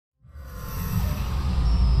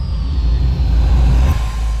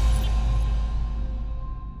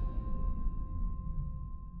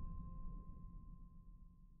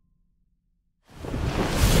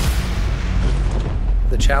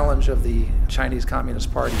challenge of the Chinese Communist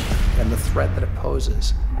Party and the threat that it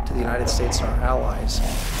poses to the United States and our allies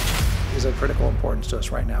is of critical importance to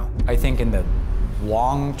us right now. I think in the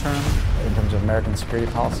long term, in terms of American security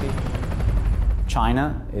policy,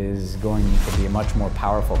 China is going to be a much more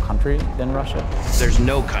powerful country than Russia. There's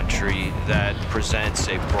no country that presents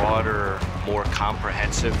a broader, more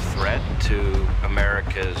comprehensive threat to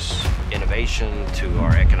America's innovation, to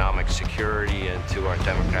our economic security, and to our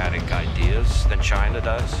democratic ideas than China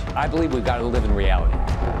does. I believe we've got to live in reality.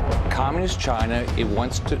 Communist China, it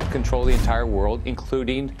wants to control the entire world,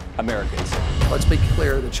 including Americans. Let's be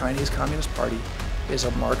clear, the Chinese Communist Party is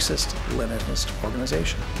a Marxist-Leninist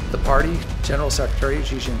organization. The party General Secretary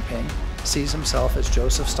Xi Jinping sees himself as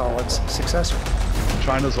Joseph Stalin's successor.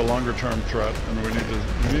 China's a longer-term threat, and we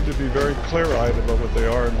need to be very clear-eyed about what they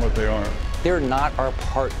are and what they aren't. They're not our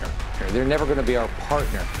partner. They're never going to be our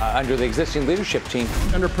partner under the existing leadership team.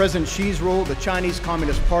 Under President Xi's rule, the Chinese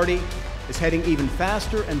Communist Party is heading even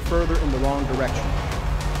faster and further in the wrong direction.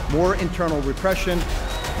 More internal repression,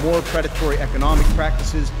 more predatory economic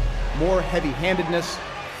practices, more heavy-handedness,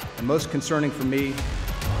 and most concerning for me,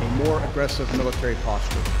 a more aggressive military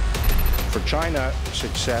posture. For China,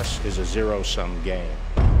 success is a zero-sum game.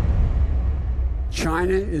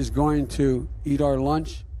 China is going to eat our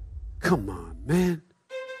lunch? Come on, man.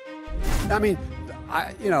 I mean,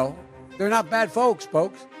 they're not bad folks,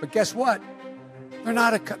 but guess what? They're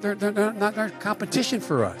not a competition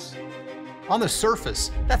for us. On the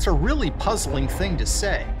surface, that's a really puzzling thing to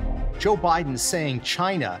say. Joe Biden's saying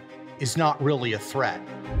China is not really a threat.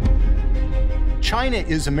 China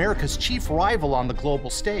is America's chief rival on the global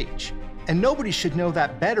stage, and nobody should know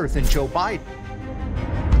that better than Joe Biden.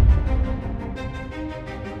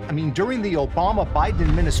 I mean, during the Obama-Biden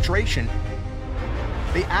administration,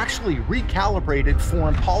 they actually recalibrated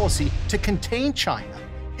foreign policy to contain China.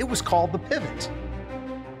 It was called the pivot.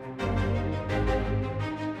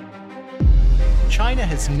 China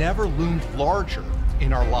has never loomed larger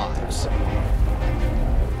in our lives.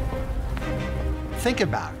 Think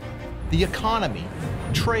about it. The economy,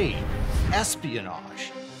 trade,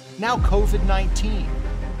 espionage, now COVID-19.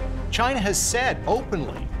 China has said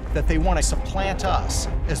openly that they want to supplant us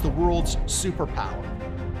as the world's superpower.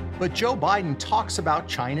 But Joe Biden talks about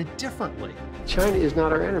China differently. China is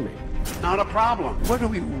not our enemy. Not a problem. What are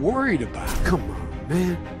we worried about? Come on,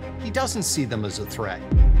 man. He doesn't see them as a threat.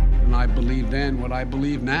 And I believe then what I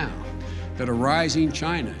believe now, that a rising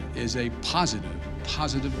China is a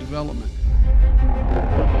positive development.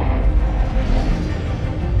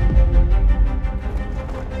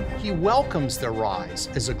 He welcomes their rise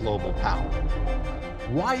as a global power.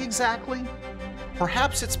 Why exactly?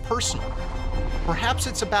 Perhaps it's personal. Perhaps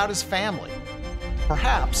it's about his family.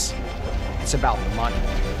 Perhaps it's about the money.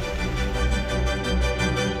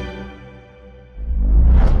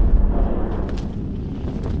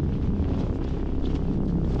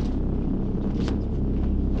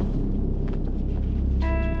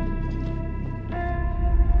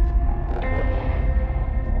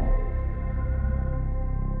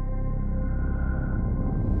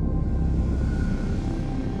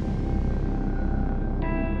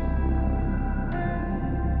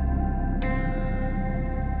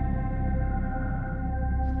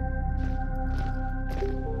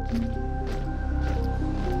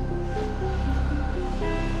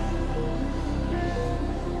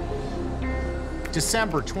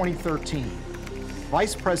 December 2013,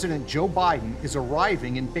 Vice President Joe Biden is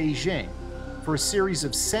arriving in Beijing for a series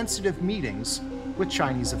of sensitive meetings with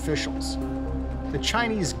Chinese officials. The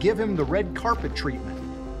Chinese give him the red carpet treatment,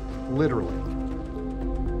 literally.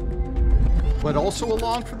 But also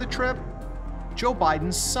along for the trip, Joe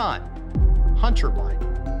Biden's son, Hunter Biden.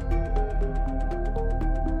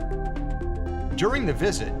 During the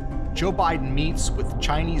visit, Joe Biden meets with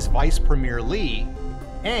Chinese Vice Premier Li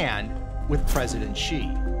and with President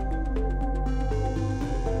Xi.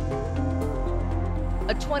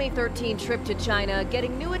 A 2013 trip to China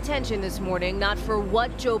getting new attention this morning, not for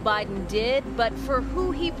what Joe Biden did, but for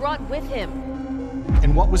who he brought with him.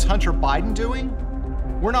 And what was Hunter Biden doing?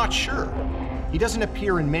 We're not sure. He doesn't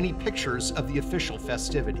appear in many pictures of the official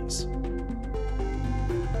festivities.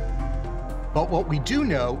 But what we do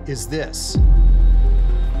know is this.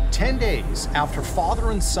 10 days after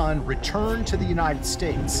father and son returned to the United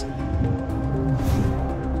States,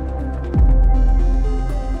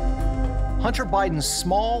 Hunter Biden's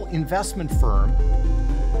small investment firm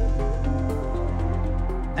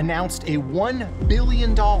announced a $1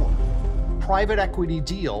 billion private equity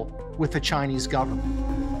deal with the Chinese government.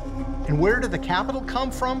 And where did the capital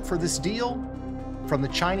come from for this deal? From the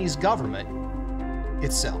Chinese government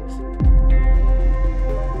itself.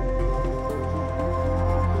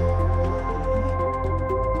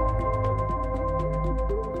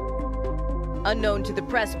 Unknown to the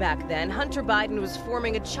press back then, Hunter Biden was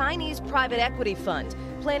forming a Chinese private equity fund,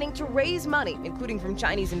 planning to raise money, including from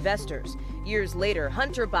Chinese investors. Years later,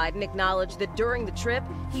 Hunter Biden acknowledged that during the trip,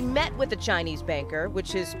 he met with a Chinese banker,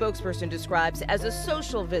 which his spokesperson describes as a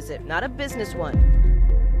social visit, not a business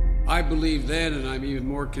one. I believe then, and I'm even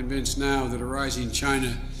more convinced now, that a rising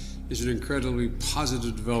China is an incredibly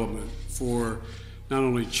positive development for not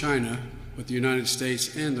only China, but the United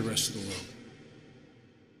States and the rest of the world.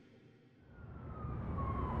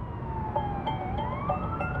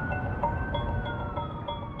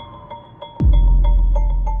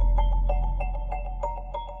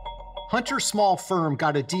 Hunter's small firm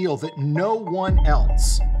got a deal that no one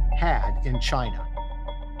else had in China.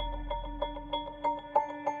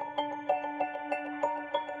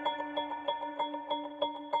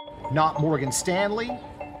 Not Morgan Stanley,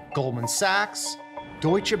 Goldman Sachs,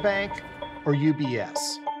 Deutsche Bank, or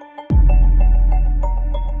UBS.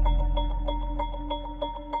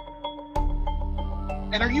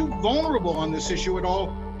 And are you vulnerable on this issue at all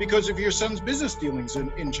because of your son's business dealings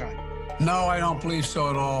in China? No, I don't believe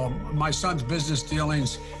so at all. My son's business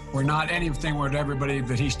dealings were not anything with everybody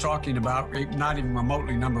that he's talking about, not even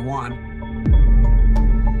remotely number one.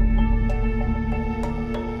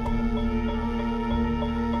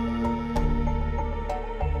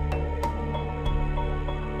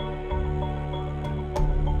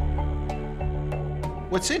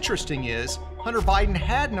 What's interesting is Hunter Biden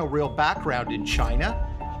had no real background in China,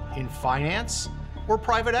 in finance, or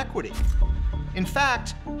private equity. In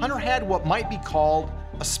fact, Hunter had what might be called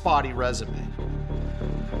a spotty resume.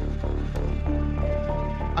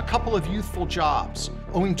 A couple of youthful jobs,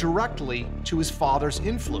 owing directly to his father's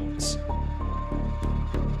influence.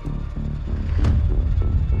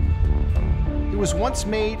 He was once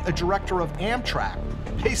made a director of Amtrak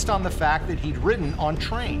based on the fact that he'd ridden on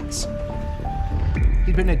trains.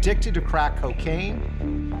 He'd been addicted to crack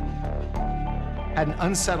cocaine, had an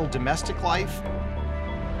unsettled domestic life,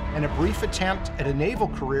 and a brief attempt at a naval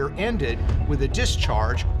career ended with a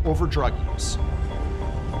discharge over drug use.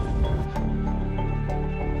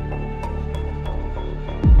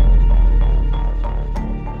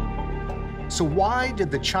 So why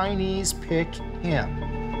did the Chinese pick him?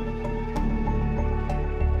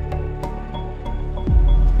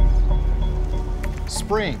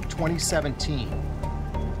 Spring 2017.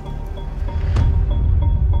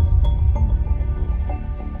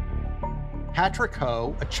 Patrick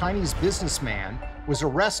Ho, a Chinese businessman, was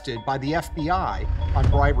arrested by the FBI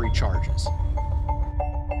on bribery charges.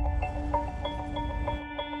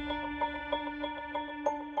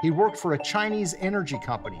 He worked for a Chinese energy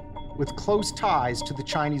company with close ties to the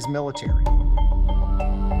Chinese military.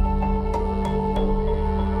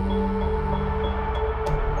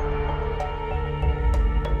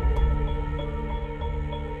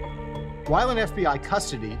 While in FBI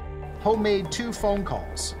custody, Ho made 2 phone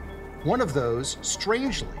calls. One of those,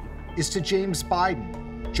 strangely, is to James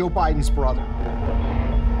Biden, Joe Biden's brother.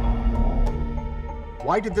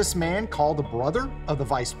 Why did this man call the brother of the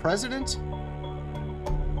vice president?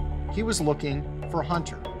 He was looking for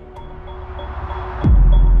Hunter.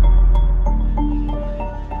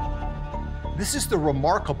 This is the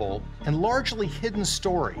remarkable and largely hidden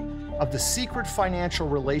story of the secret financial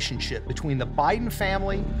relationship between the Biden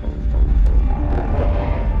family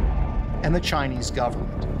and the Chinese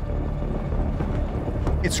government.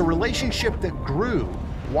 It's a relationship that grew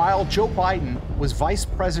while Joe Biden was Vice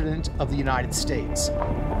President of the United States,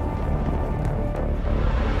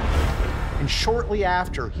 and shortly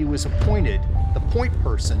after he was appointed the point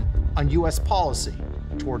person on U.S. policy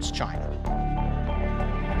towards China.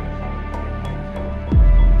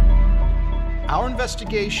 Our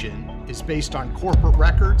investigation is based on corporate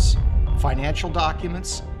records, financial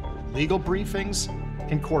documents, legal briefings,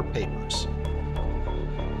 and court papers.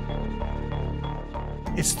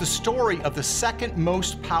 It's the story of the second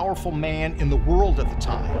most powerful man in the world at the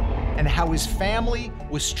time, and how his family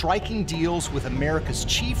was striking deals with America's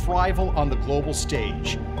chief rival on the global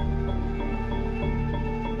stage,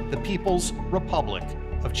 the People's Republic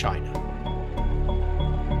of China.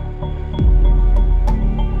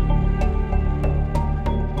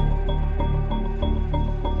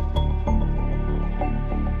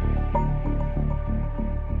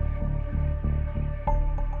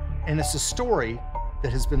 And it's a story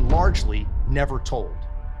that has been largely never told.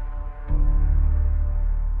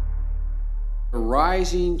 A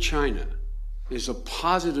rising China is a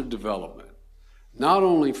positive development, not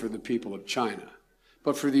only for the people of China,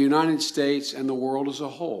 but for the United States and the world as a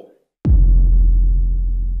whole.